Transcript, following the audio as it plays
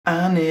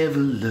I never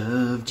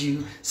loved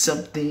you,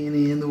 something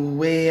in the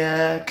way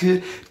I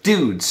could.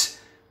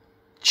 Dudes,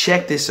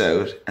 check this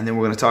out, and then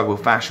we're going to talk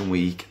about Fashion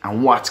Week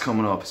and what's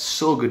coming up.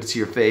 So good to see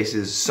your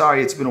faces.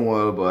 Sorry it's been a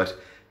while, but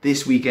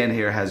this weekend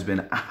here has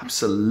been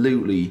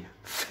absolutely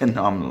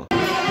phenomenal.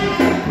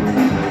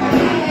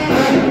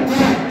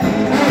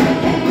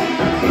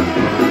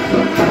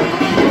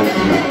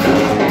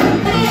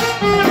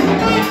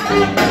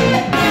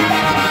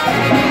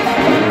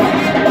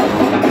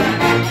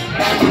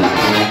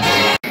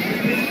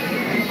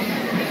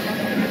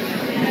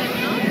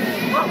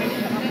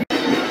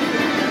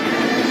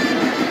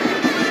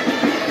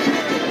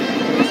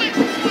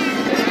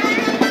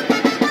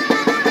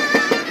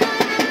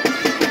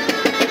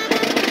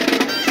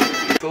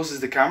 Close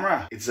as the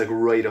camera, it's like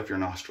right up your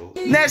nostril.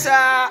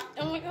 Nessa!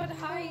 Oh my god,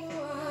 hi.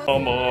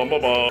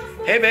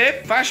 Hey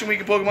babe, Fashion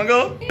Week at Pokemon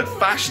Go.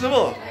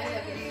 Fashionable.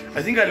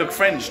 I think I look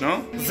French,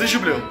 no?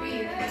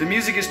 The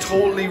music is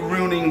totally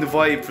ruining the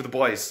vibe for the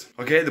boys.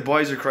 Okay, the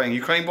boys are crying.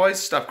 You crying, boys?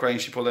 Stop crying.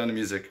 She pulled down the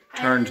music.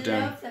 Turned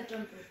down. Love that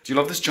jumper. Do you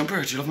love this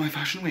jumper? Do you love my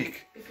Fashion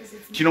Week? Because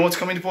it's Do you know what's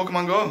coming to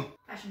Pokemon Go?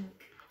 Fashion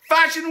Week.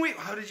 Fashion Week!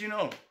 How did you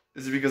know?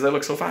 Is it because I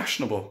look so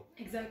fashionable?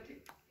 Exactly.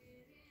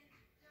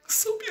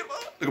 So beautiful.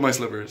 Look at my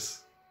slippers.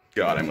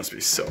 God, I must be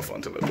so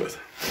fun to live with.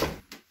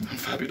 I'm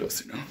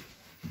fabulous, you know?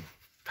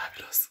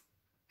 Fabulous.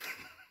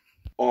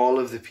 All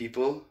of the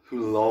people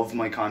who love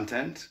my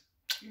content.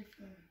 You're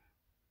filming.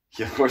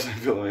 Yeah, of course I'm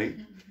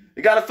filming.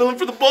 You gotta film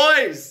for the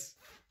boys!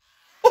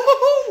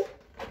 Woohoo!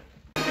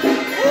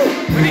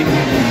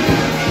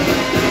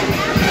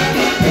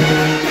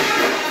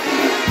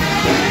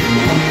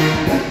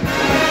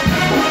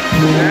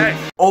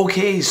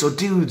 Okay, so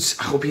dudes,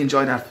 I hope you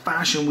enjoyed that.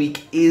 Fashion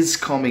Week is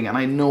coming, and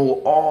I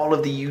know all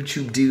of the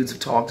YouTube dudes have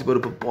talked about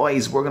it, but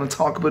boys, we're going to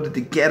talk about it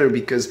together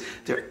because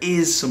there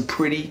is some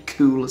pretty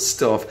cool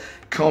stuff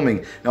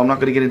coming. Now, I'm not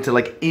going to get into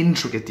like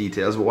intricate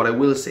details, but what I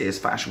will say is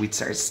Fashion Week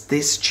starts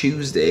this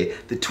Tuesday,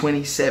 the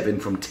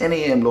 27th, from 10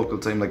 AM local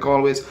time, like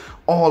always,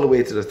 all the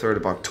way to the 3rd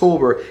of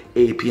October,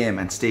 8 PM.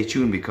 And stay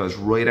tuned because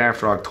right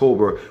after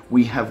October,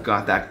 we have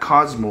got that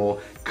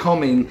Cosmog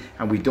coming,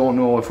 and we don't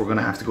know if we're going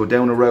to have to go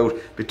down a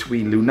route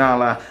between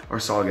Lunala or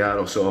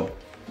Solgaleo, so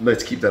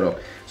let's keep that up.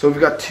 So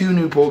we've got two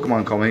new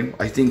Pokemon coming.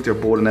 I think they're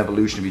both an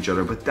evolution of each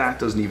other, but that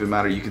doesn't even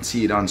matter. You can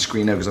see it on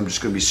screen now because I'm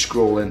just going to be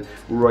scrolling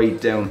right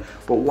down.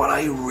 But what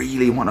I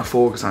really want to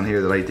focus on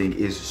here that I think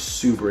is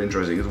super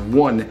interesting is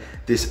one,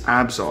 this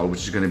Absol,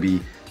 which is going to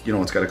be, you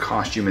know, it's got a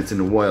costume, it's in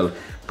the wild.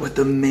 But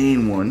the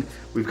main one,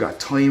 we've got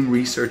time,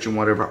 research, and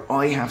whatever.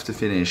 I have to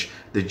finish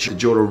the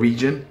Johto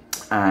region.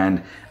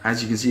 And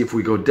as you can see, if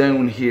we go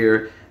down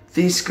here,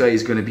 this guy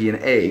is going to be in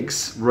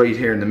eggs right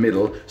here in the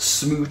middle.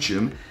 Smooch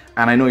him.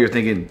 And I know you're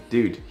thinking,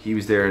 dude, he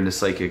was there in the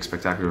Psychic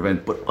Spectacular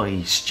event, but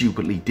I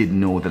stupidly didn't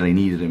know that I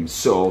needed him.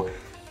 So,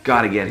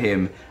 gotta get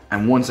him.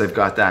 And once I've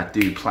got that,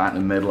 dude,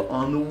 Platinum Medal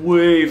on the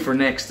way for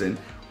Nexton.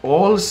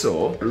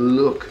 Also,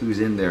 look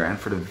who's in there. And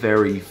for the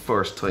very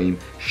first time,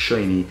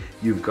 shiny,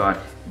 you've got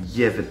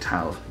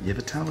Yveltal.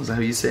 Yveltal, is that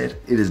how you say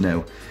it? It is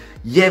now.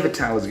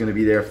 Yveltal is going to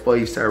be there,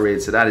 5-star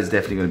raid, so that is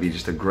definitely going to be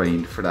just a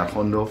grind for that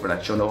Hundo, for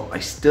that Shundo. I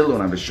still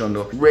don't have a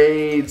Shundo.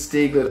 Raid,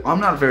 Stiglet.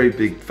 I'm not a very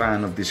big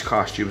fan of these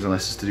costumes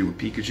unless it's to do with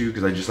Pikachu,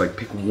 because I just like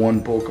pick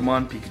one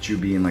Pokemon, Pikachu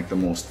being like the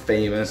most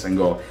famous, and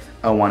go,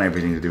 I want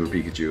everything to do with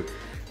Pikachu.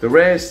 The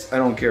rest, I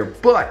don't care,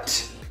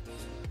 but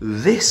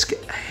this guy,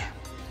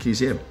 can you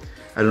see him?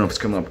 I don't know if it's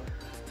coming up.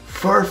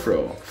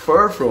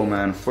 Furfrou,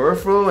 man.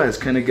 Furfrou has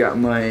kind of got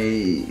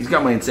he's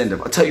got my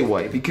incentive. I'll tell you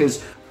why,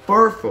 because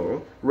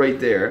Furfrou, right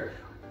there,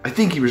 I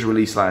think he was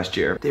released last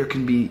year. There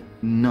can be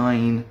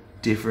 9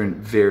 different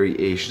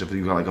variations of it.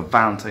 You've got like a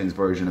Valentine's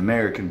version,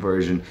 American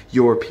version,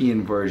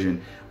 European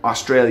version,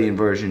 Australian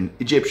version,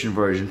 Egyptian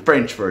version,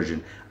 French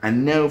version.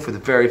 And now for the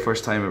very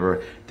first time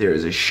ever, there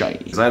is a shiny.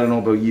 Because I don't know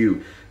about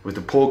you, with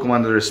the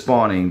Pokemon that are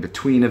spawning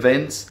between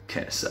events,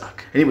 kinda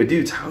suck. Anyway,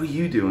 dudes, how are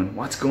you doing?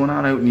 What's going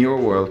on out in your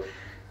world?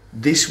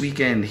 This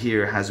weekend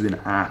here has been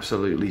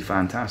absolutely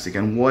fantastic,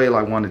 and while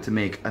I wanted to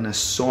make an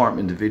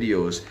assortment of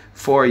videos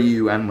for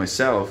you and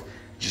myself,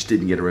 just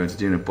didn't get around to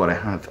doing it, but I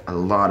have a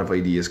lot of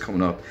ideas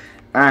coming up,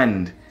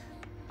 and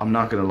I'm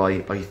not gonna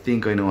lie, I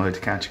think I know how to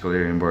catch a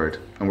Galarian Bird,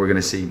 and we're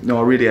gonna see.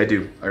 No, really I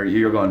do. Or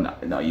you're going,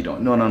 no you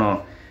don't.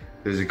 No.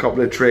 There's a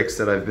couple of tricks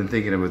that I've been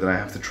thinking about that I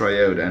have to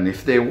try out, and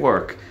if they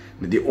work,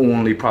 the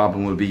only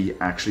problem will be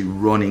actually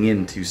running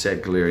into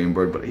said Galarian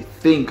Bird, but I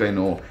think I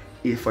know,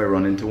 if I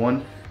run into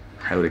one,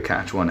 how to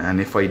catch one. And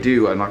if I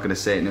do, I'm not going to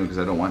say it now because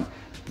I don't want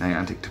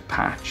Niantic to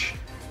patch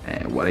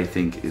what I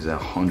think is a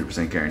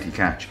 100% guaranteed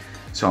catch.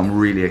 So I'm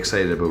really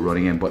excited about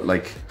running in. But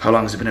like, how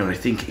long has it been out? I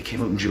think it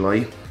came out in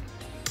July,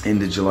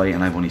 end of July,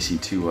 and I've only seen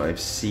 2. I've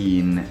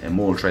seen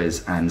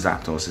Moltres and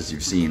Zapdos, as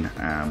you've seen,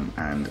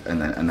 and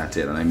that's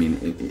it. And I mean,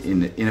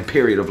 in a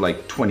period of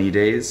like 20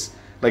 days.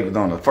 Like,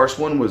 no, the first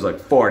one was like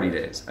 40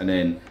 days, and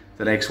then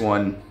the next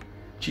one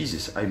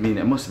Jesus, I mean,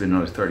 it must have been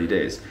another 30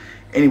 days.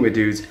 Anyway,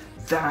 dudes,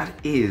 that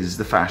is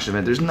the fashion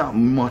event. There's not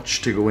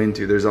much to go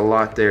into. There's a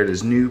lot there.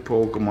 There's new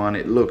Pokemon.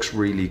 It looks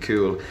really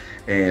cool.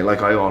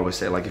 Like I always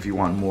say, like if you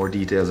want more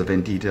details,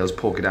 event details,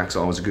 Pokédex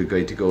always a good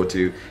guy to go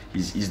to.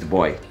 He's the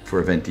boy for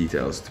event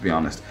details, to be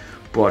honest.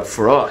 But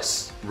for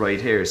us,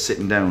 right here,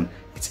 sitting down,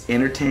 it's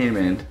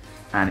entertainment,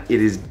 and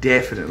it is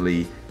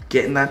definitely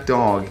getting that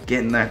dog,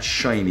 getting that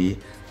shiny,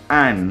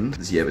 and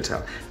the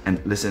Yveltal.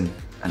 And listen,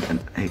 and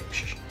hey,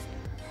 shh,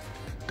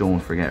 don't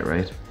forget,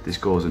 right? This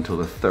goes until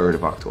the 3rd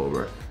of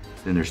October.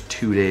 Then there's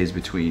 2 days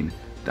between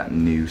that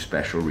new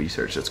special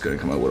research that's going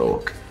to come out with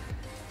Oak.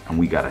 And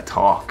we gotta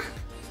talk.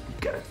 We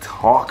gotta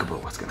talk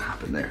about what's gonna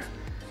happen there.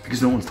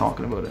 Because no one's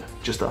talking about it,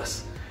 just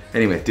us.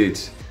 Anyway,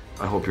 dudes,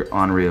 I hope you're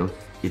unreal.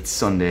 It's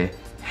Sunday,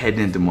 heading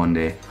into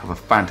Monday. Have a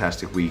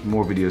fantastic week,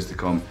 more videos to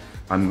come.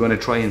 I'm gonna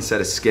try and set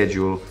a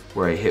schedule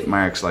where I hit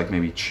marks like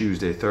maybe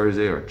Tuesday,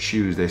 Thursday, or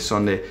Tuesday,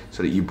 Sunday,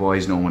 so that you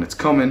boys know when it's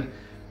coming.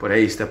 But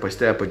hey, step by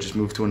step, I just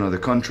moved to another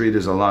country.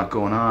 There's a lot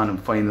going on. I'm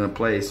finding a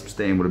place, I'm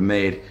staying with a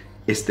maid.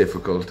 It's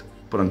difficult,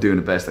 but I'm doing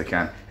the best I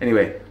can.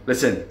 Anyway,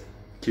 listen,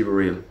 keep it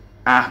real.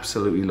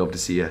 Absolutely love to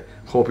see you.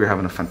 Hope you're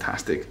having a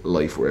fantastic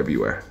life wherever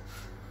you are.